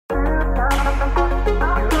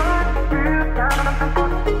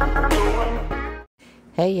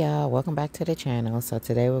Hey y'all, welcome back to the channel. So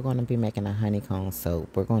today we're going to be making a honeycomb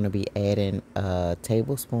soap. We're going to be adding a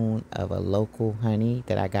tablespoon of a local honey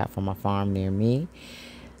that I got from a farm near me.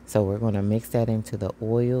 So we're going to mix that into the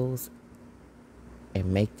oils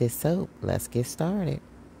and make this soap. Let's get started.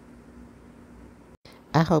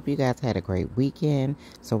 I hope you guys had a great weekend.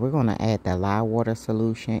 So we're going to add the lye water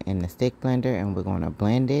solution in the stick blender and we're going to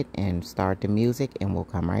blend it and start the music and we'll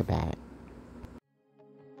come right back.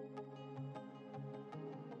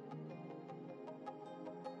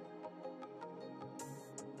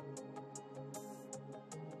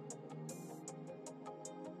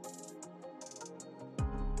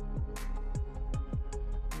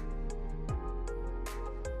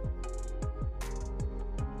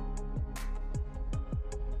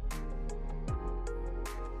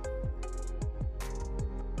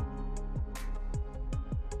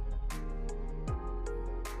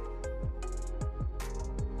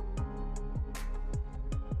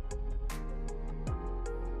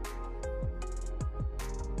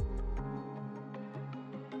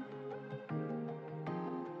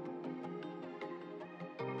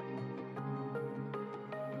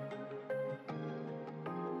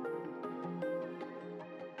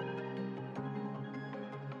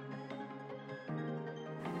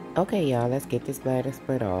 Okay, y'all, let's get this bladder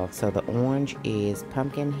split off. So the orange is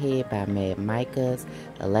Pumpkinhead by Mad Micah's,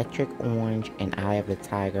 Electric Orange and Eye of the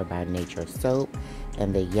Tiger by Nature Soap,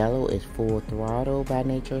 and the yellow is Full Throttle by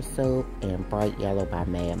Nature Soap and Bright Yellow by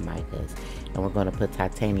Mad Micah's. And we're going to put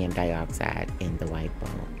titanium dioxide in the white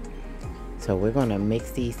bowl. So we're going to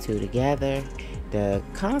mix these two together. The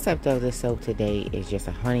concept of the soap today is just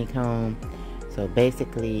a honeycomb. So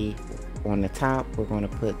basically on the top we're going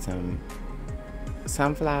to put some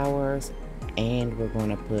sunflowers and we're going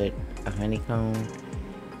to put a honeycomb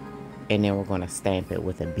and then we're going to stamp it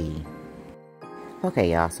with a bee.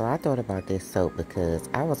 Okay y'all, so I thought about this soap because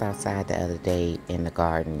I was outside the other day in the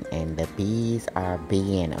garden and the bees are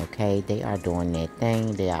beeing, okay? They are doing their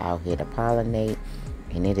thing. They are out here to pollinate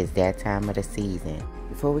and it is that time of the season.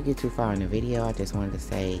 Before we get too far in the video, I just wanted to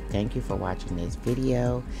say thank you for watching this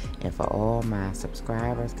video, and for all my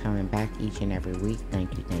subscribers coming back each and every week,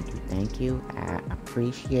 thank you, thank you, thank you. I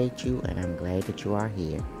appreciate you and I'm glad that you are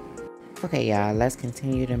here. Okay y'all, let's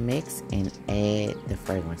continue to mix and add the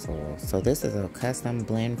fragrance oil. So this is a custom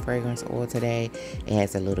blend fragrance oil today. It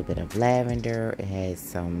has a little bit of lavender, it has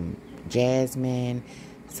some jasmine,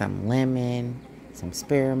 some lemon, some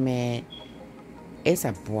spearmint. It's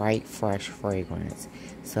a bright, fresh fragrance.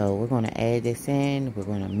 So we're going to add this in, we're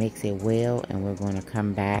going to mix it well, and we're going to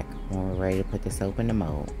come back when we're ready to put the soap in the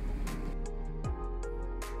mold.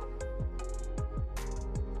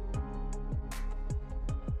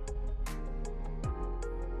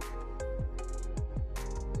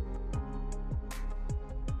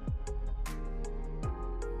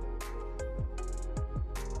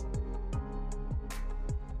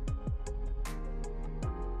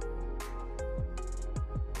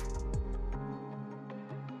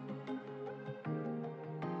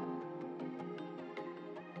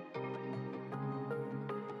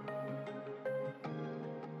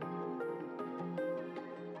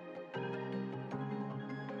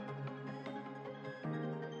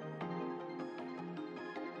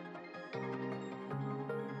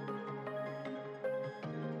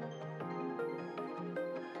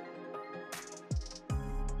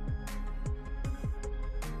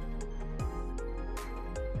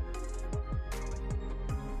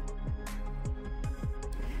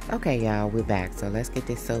 Okay y'all, we're back. So let's get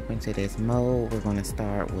this soap into this mold. We're going to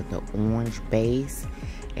start with the orange base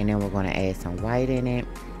and then we're going to add some white in it,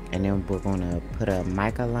 and then we're going to put a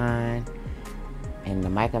mica line, and the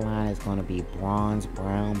mica line is going to be bronze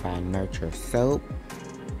brown by Nurture Soap,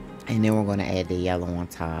 and then we're going to add the yellow on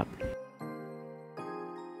top.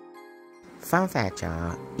 Fun fact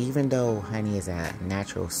y'all, even though honey is a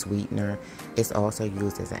natural sweetener, it's also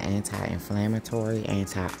used as an anti-inflammatory,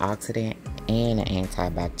 antioxidant, and an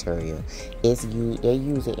antibacterial. They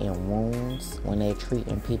use it in wounds when they're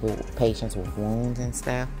treating patients with wounds and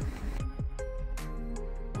stuff.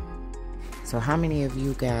 So how many of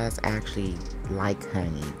you guys actually like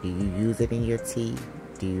honey? Do you use it in your tea?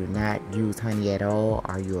 Do you not use honey at all?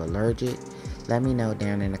 Are you allergic? Let me know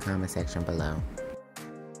down in the comment section below.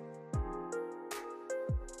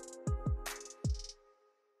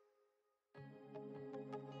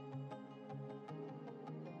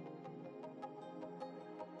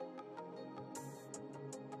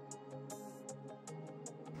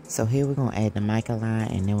 So here we're going to add the mica line,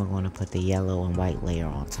 and then we're going to put the yellow and white layer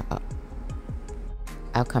on top.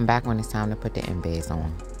 I'll come back when it's time to put the embeds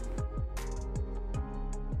on.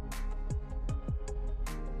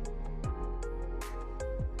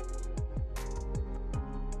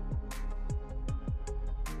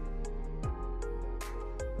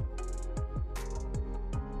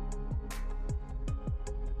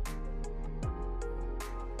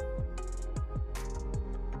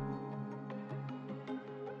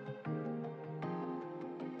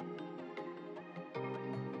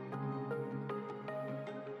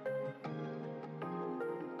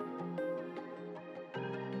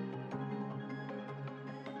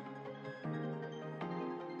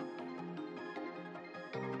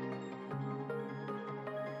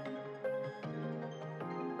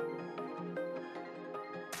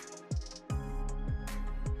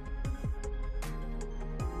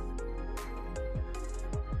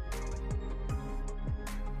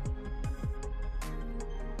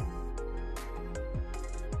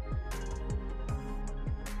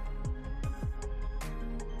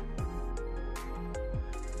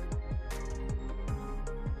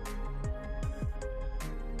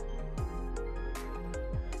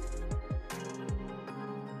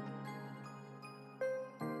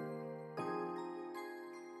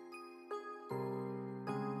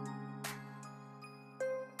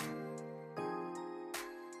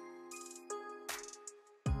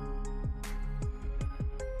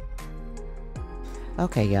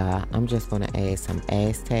 Okay, y'all, I'm just going to add some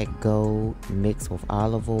Aztec gold mixed with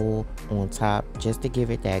olive oil on top just to give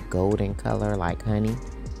it that golden color like honey.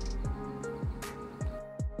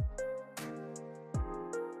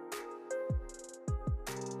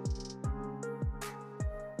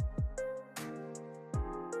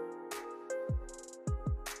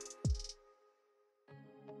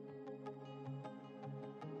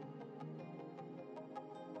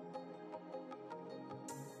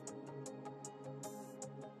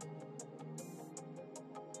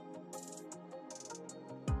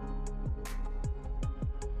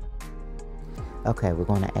 Okay, we're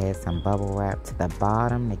going to add some bubble wrap to the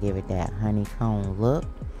bottom to give it that honeycomb look.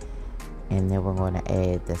 And then we're going to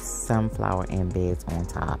add the sunflower embeds on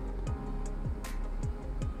top.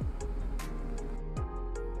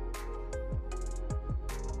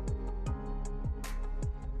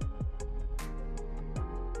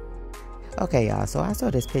 Okay, y'all, so I saw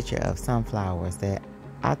this picture of sunflowers that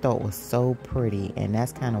I thought was so pretty, and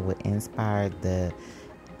that's kind of what inspired the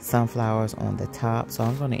sunflowers on the top. So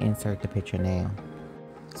I'm going to insert the picture now.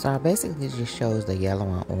 So I basically just shows the yellow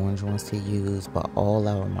and orange ones to use, but all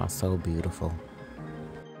of them are so beautiful.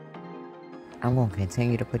 I'm going to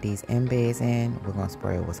continue to put these embeds in. We're going to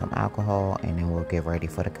spray it with some alcohol, and then we'll get ready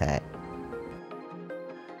for the cut.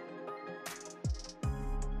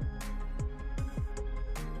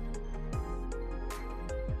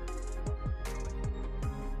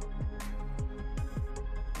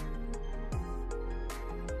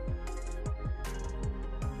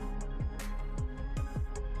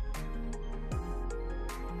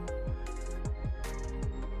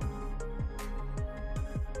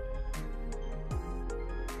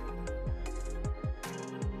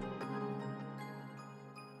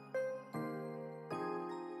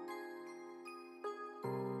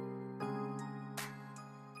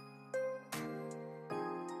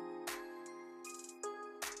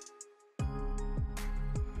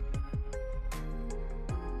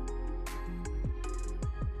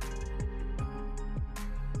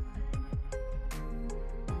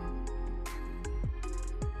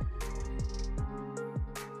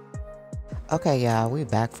 Okay, y'all, we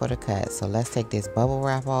back for the cut. So let's take this bubble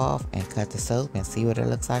wrap off and cut the soap and see what it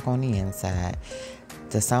looks like on the inside.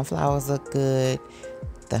 The sunflowers look good.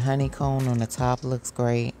 The honeycomb on the top looks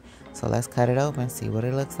great. So let's cut it open and see what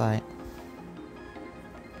it looks like.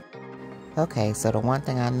 Okay, so the one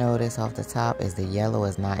thing I noticed off the top is the yellow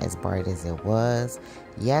is not as bright as it was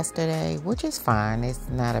yesterday, which is fine. It's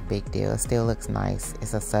not a big deal. It still looks nice.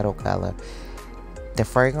 It's a subtle color. The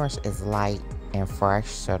fragrance is light and fresh,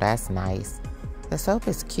 so that's nice. The soap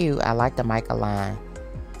is cute. I like the mica line.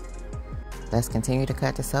 Let's continue to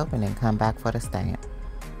cut the soap and then come back for the stamp.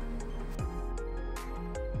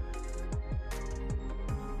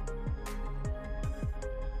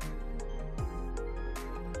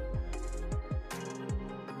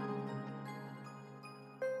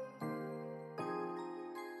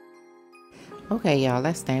 Okay, y'all,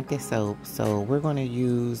 let's stamp this soap. So we're going to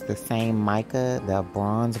use the same mica, the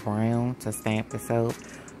bronze brown, to stamp the soap.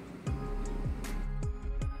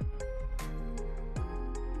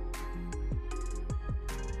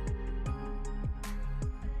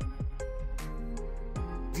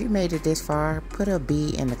 If you made it this far, put a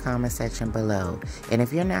B in the comment section below. And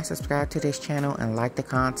if you're not subscribed to this channel and like the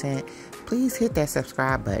content, please hit that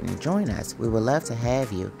subscribe button. Join us. We would love to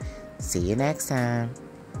have you. See you next time.